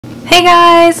Hey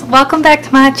guys, welcome back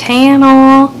to my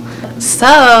channel. So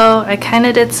I kind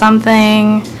of did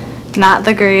something not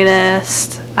the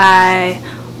greatest. I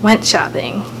went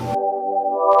shopping.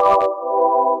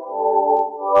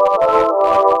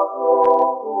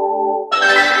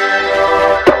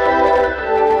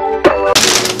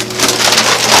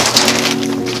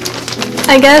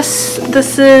 I guess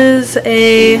this is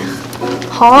a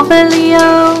haul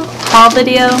video.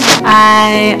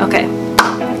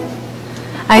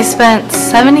 I spent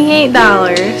 $78.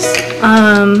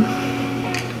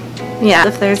 Yeah,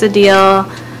 if there's a deal,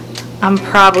 I'm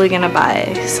probably gonna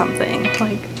buy something.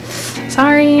 Like,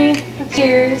 sorry, that's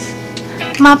yours.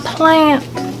 My plant.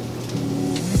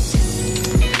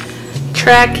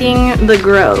 Tracking the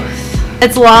growth.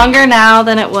 It's longer now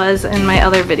than it was in my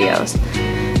other videos.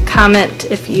 Comment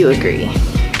if you agree.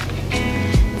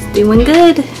 It's doing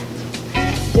good.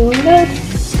 Doing good.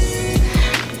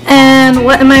 And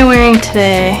what am I wearing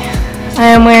today? I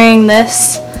am wearing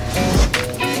this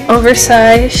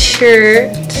oversized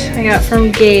shirt I got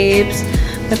from Gabe's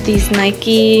with these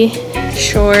Nike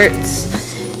shorts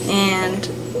and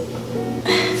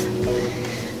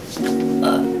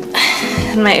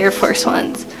my Air Force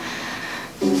ones.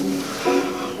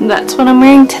 That's what I'm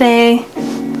wearing today.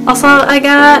 Also, I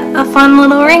got a fun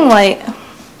little ring light.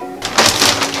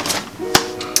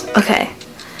 Okay,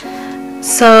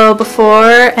 so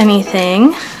before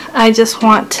anything, I just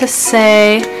want to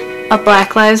say a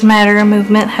Black Lives Matter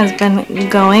movement has been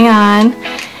going on,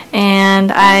 and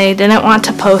I didn't want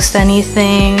to post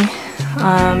anything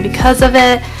because of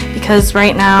it, because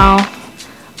right now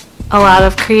a lot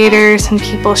of creators and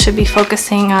people should be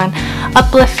focusing on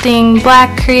uplifting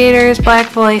Black creators, Black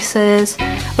voices,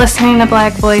 listening to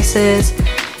Black voices,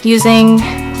 using,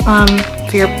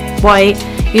 if you're white,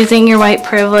 using your white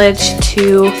privilege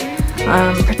to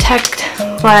protect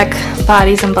Black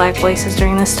bodies and Black voices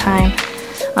during this time.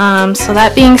 So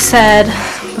that being said,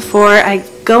 before I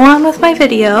go on with my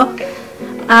video,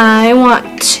 I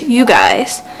want you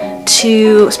guys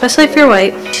to, especially if you're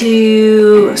white,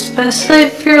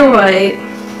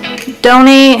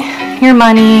 donate your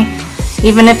money,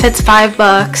 even if it's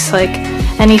 $5, like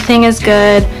anything is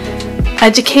good.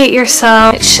 Educate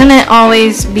yourself. It shouldn't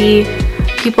always be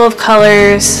people of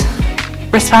color's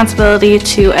responsibility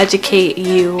to educate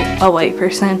you, a white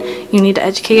person. You need to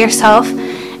educate yourself.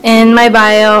 In my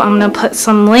bio, I'm going to put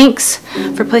some links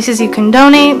for places you can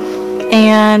donate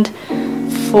and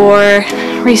for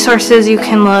resources you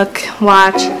can look,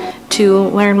 watch to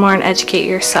learn more and educate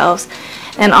yourselves.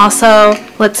 And also,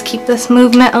 let's keep this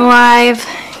movement alive.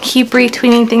 Keep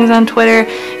retweeting things on Twitter.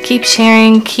 Keep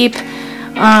sharing. Keep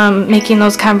making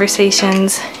those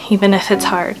conversations, even if it's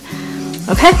hard.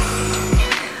 Okay?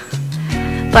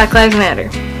 Black Lives Matter.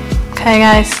 Okay,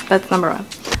 guys? That's number one.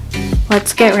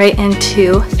 Let's get right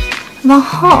into the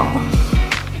haul.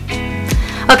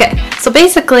 Okay, so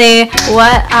basically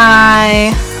what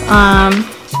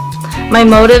my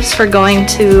motives for going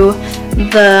to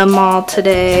the mall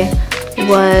today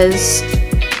was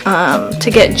to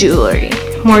get jewelry.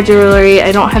 More jewelry.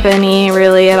 I don't have any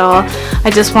really at all. I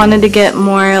just wanted to get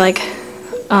more like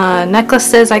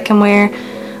necklaces I can wear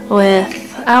with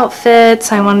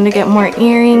outfits. I wanted to get more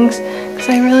earrings because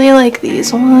I really like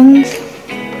these ones.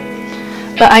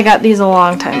 But I got these a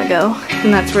long time ago,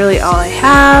 and that's really all I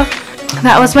have.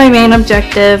 That was my main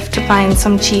objective, to find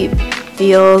some cheap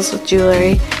deals with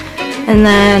jewelry. And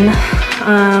then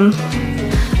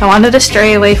I wanted to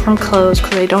stray away from clothes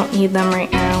because I don't need them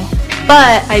right now.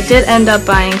 But I did end up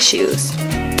buying shoes.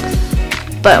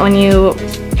 But when you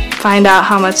find out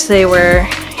how much they were,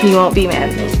 you won't be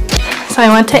mad at me. So I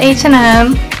went to H&M,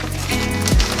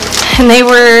 and they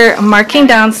were marking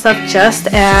down stuff just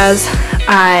as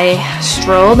I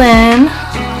strolled in,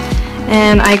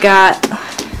 and I got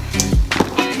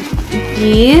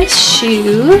these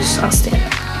shoes. I'll stand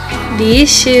up. These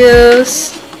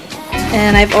shoes,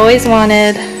 and I've always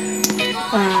wanted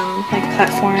like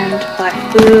platformed black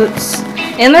boots,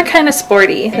 and they're kind of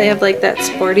sporty. They have like that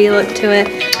sporty look to it.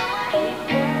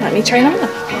 Let me try them on.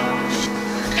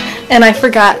 And I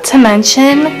forgot to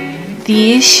mention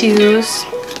these shoes,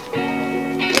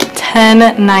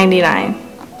 $10.99.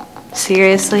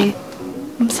 Seriously,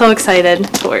 I'm so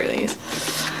excited to wear these.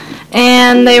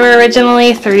 And they were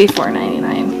originally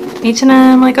 $34.99.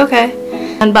 H&M, like, okay,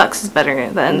 $10 is better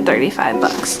than $35.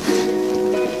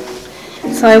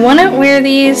 So I wouldn't wear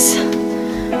these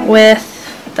with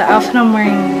the outfit I'm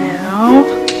wearing now,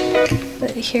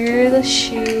 but here are the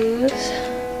shoes.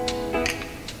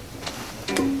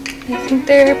 I think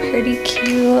they're pretty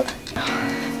cute.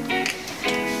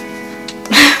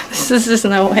 This is just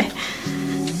no way.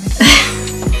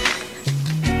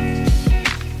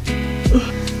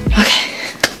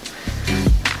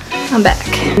 I'm back.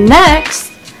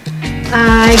 Next,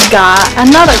 I got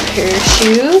another pair of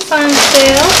shoes on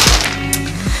sale.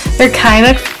 They're kind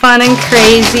of fun and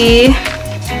crazy.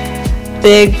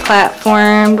 Big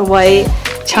platformed white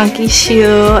chunky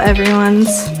shoe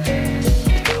everyone's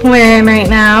wearing right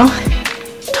now.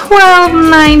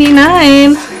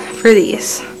 $12.99 for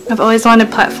these. I've always wanted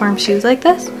platform shoes like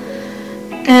this,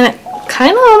 and it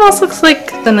kind of almost looks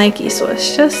like the Nike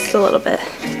swoosh, just a little bit.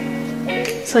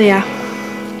 So yeah,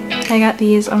 I got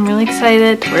these. I'm really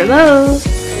excited to wear those.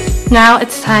 Now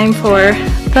it's time for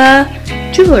the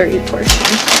jewelry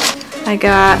portion. I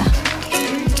got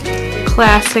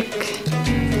classic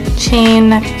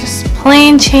chain, just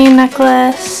plain chain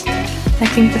necklace. I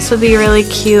think this would be really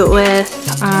cute with,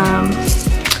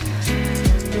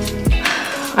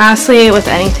 honestly, with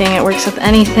anything. It works with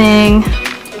anything.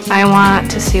 I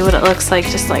want to see what it looks like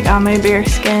just like on my bare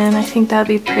skin. I think that'd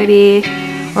be pretty.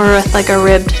 Or with like a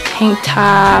ribbed tank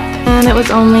top. And it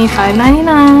was only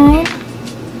 $5.99.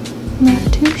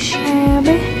 Not too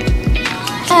shabby.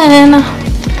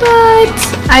 But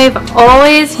I've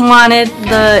always wanted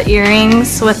the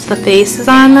earrings with the faces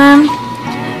on them,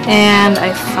 and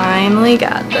I finally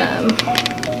got them.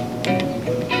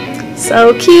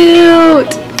 So cute!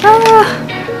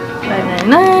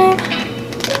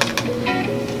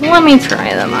 $5.99. Let me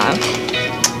try them on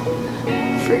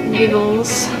for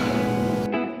giggles.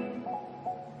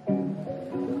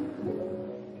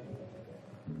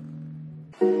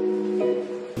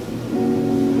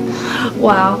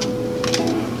 Wow.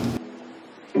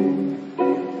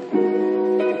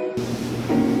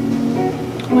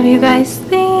 What do you guys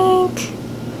think?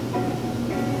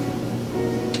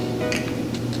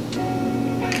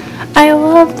 I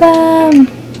love them.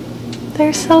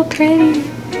 They're so pretty.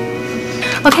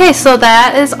 Okay, so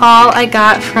that is all I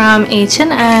got from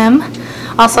H&M.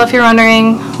 Also, if you're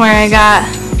wondering where I got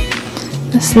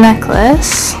this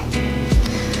necklace,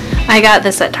 I got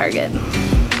this at Target.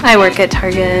 I work at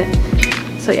Target,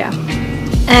 so yeah.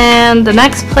 And the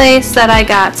next place that I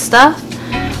got stuff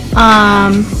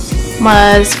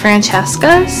was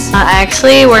Francescas. I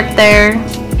actually worked there,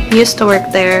 used to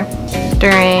work there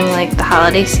during like the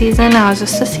holiday season. I was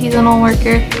just a seasonal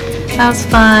worker. That was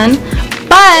fun.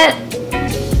 But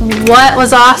what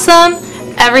was awesome,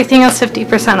 everything was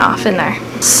 50% off in there.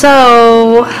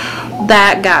 So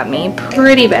that got me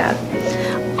pretty bad.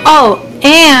 Oh,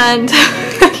 and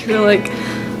you're like,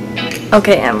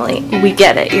 okay, Emily, we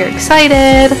get it. You're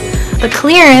excited. The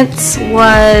clearance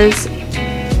was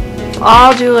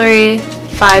all jewelry,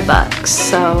 $5.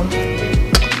 So,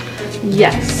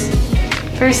 yes.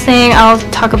 First thing, I'll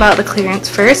talk about the clearance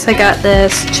first. I got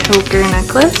this choker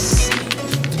necklace.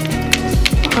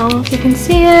 I don't know if you can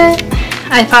see it.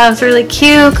 I thought it was really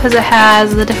cute because it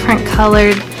has the different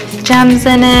colored gems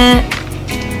in it.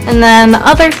 And then the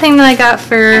other thing that I got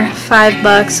for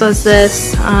 $5 was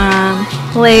this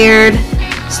layered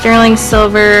sterling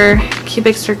silver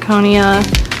cubic zirconia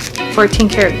 14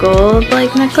 karat gold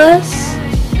like necklace.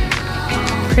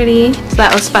 Pretty. So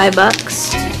that was $5.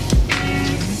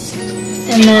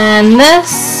 And then this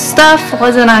stuff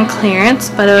wasn't on clearance,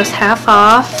 but it was half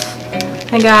off.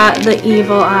 I got the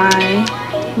evil eye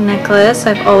necklace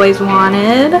I've always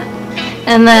wanted.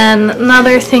 And then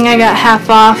another thing I got half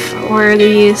off were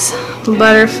these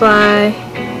butterfly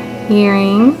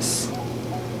earrings.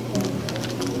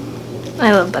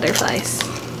 I love butterflies.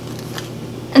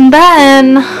 And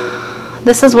then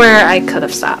this is where I could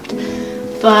have stopped.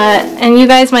 And you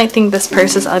guys might think this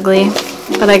purse is ugly,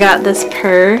 but I got this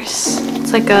purse.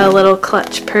 It's like a little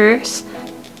clutch purse.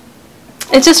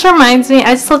 It just reminds me,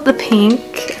 I just love the pink.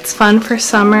 It's fun for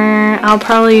summer. I'll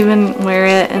probably even wear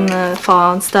it in the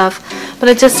fall and stuff. But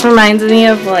it just reminds me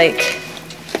of like,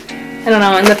 I don't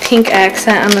know, and the pink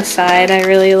accent on the side I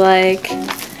really like.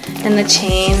 And the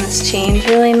chain, this chain's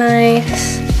really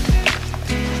nice.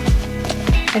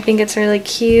 I think it's really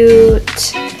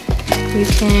cute. You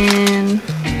can,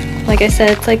 like I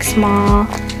said, it's like small.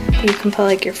 You can put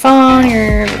like your phone,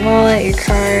 your wallet, your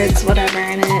cards, whatever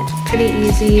in it. Pretty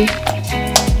easy.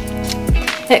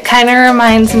 It kind of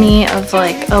reminds me of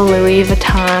like a Louis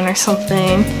Vuitton or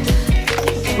something.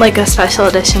 Like a special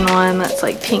edition one that's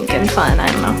like pink and fun, I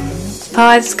don't know. So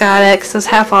I just got it because it was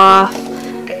half off.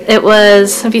 It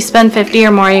was, if you spend $50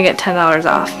 or more, you get $10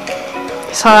 off.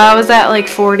 So I was at like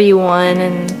 41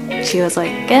 and she was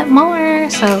like, get more.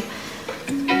 So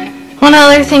one of the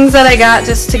other things that I got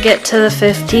just to get to the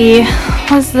 50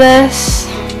 was this.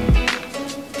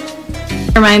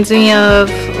 Reminds me of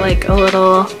like a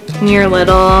little, near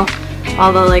little,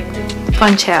 all the like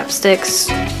fun chapsticks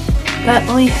that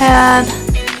we had.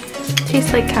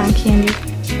 Tastes like cotton candy.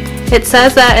 It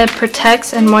says that it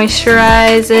protects and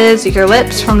moisturizes your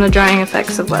lips from the drying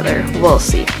effects of weather. We'll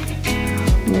see.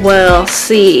 We'll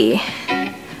see.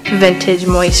 Vintage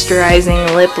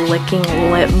moisturizing lip licking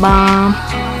lip balm.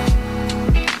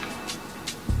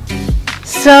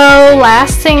 So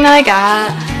last thing that I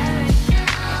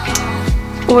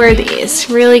got were these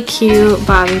really cute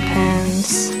bobby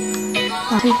pins.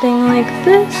 Something like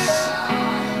this.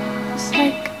 It's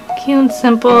like cute and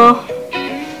simple.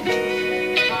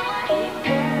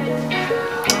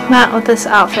 Not with this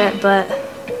outfit, but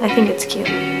I think it's cute.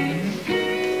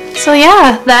 So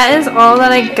yeah, that is all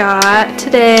that I got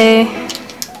today.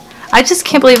 I just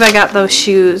can't believe I got those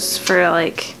shoes for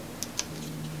like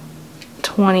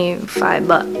 25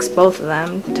 bucks, both of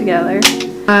them together.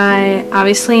 I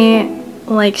obviously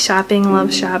like shopping,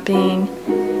 love shopping.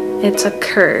 It's a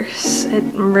curse. It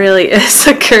really is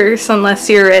a curse unless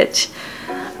you're rich.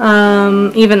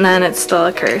 Even then, it's still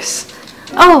a curse.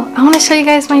 Oh, I want to show you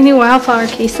guys my new Wildflower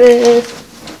Cases.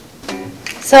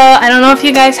 So, I don't know if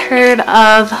you guys heard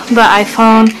of the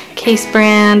iPhone case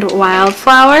brand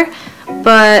Wildflower,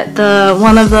 but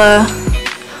one of the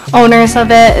owners of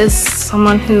it is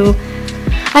someone who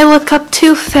I look up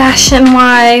to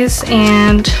fashion-wise,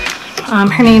 and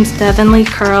her name's Devin Lee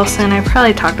Carlson. I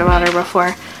probably talked about her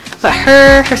before. But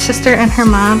her sister, and her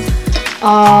mom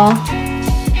all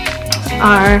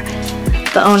are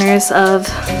the owners of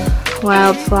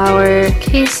Wildflower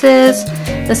Cases.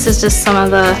 This is just some of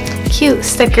the cute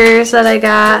stickers that I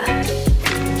got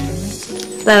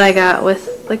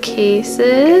with the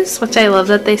cases, which I love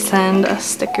that they send us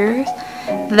stickers.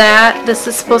 This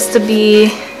is supposed to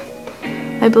be,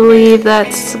 I believe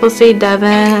that's supposed to be Devin,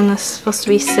 and this is supposed to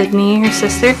be Sydney, her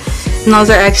sister, and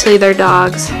those are actually their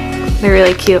dogs. They're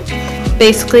really cute.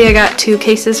 Basically, I got 2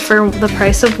 cases for the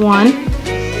price of 1,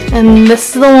 and this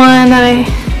is the one that I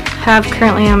have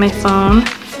currently on my phone.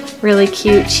 Really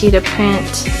cute cheetah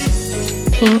print,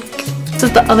 pink. This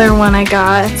is the other one I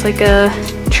got. It's like a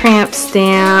tramp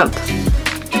stamp,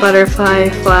 butterfly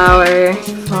flower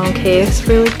phone case.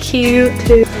 Really cute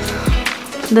too.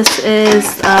 This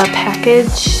is a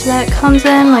package that comes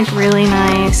in, like really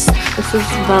nice. This is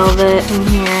velvet in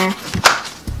here.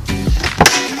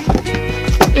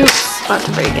 Oops, about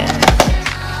to break it.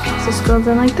 This just goes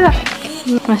in like that.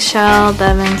 Michelle,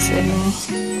 Devin, Sydney.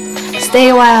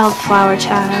 Stay wild, flower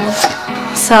child.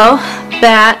 So,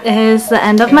 that is the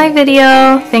end of my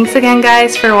video. Thanks again,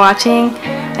 guys, for watching.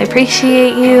 I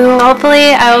appreciate you.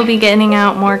 Hopefully, I will be getting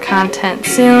out more content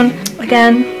soon.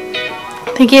 Again,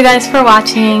 thank you guys for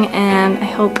watching, and I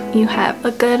hope you have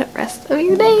a good rest of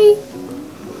your day.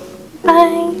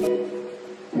 Bye.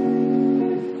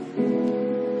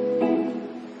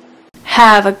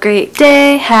 Have a great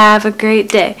day, have a great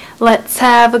day. Let's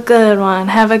have a good one,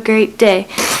 have a great day.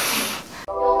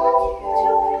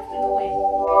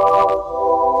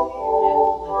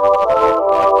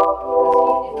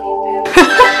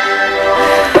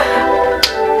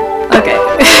 Okay,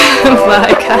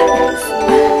 bye guys.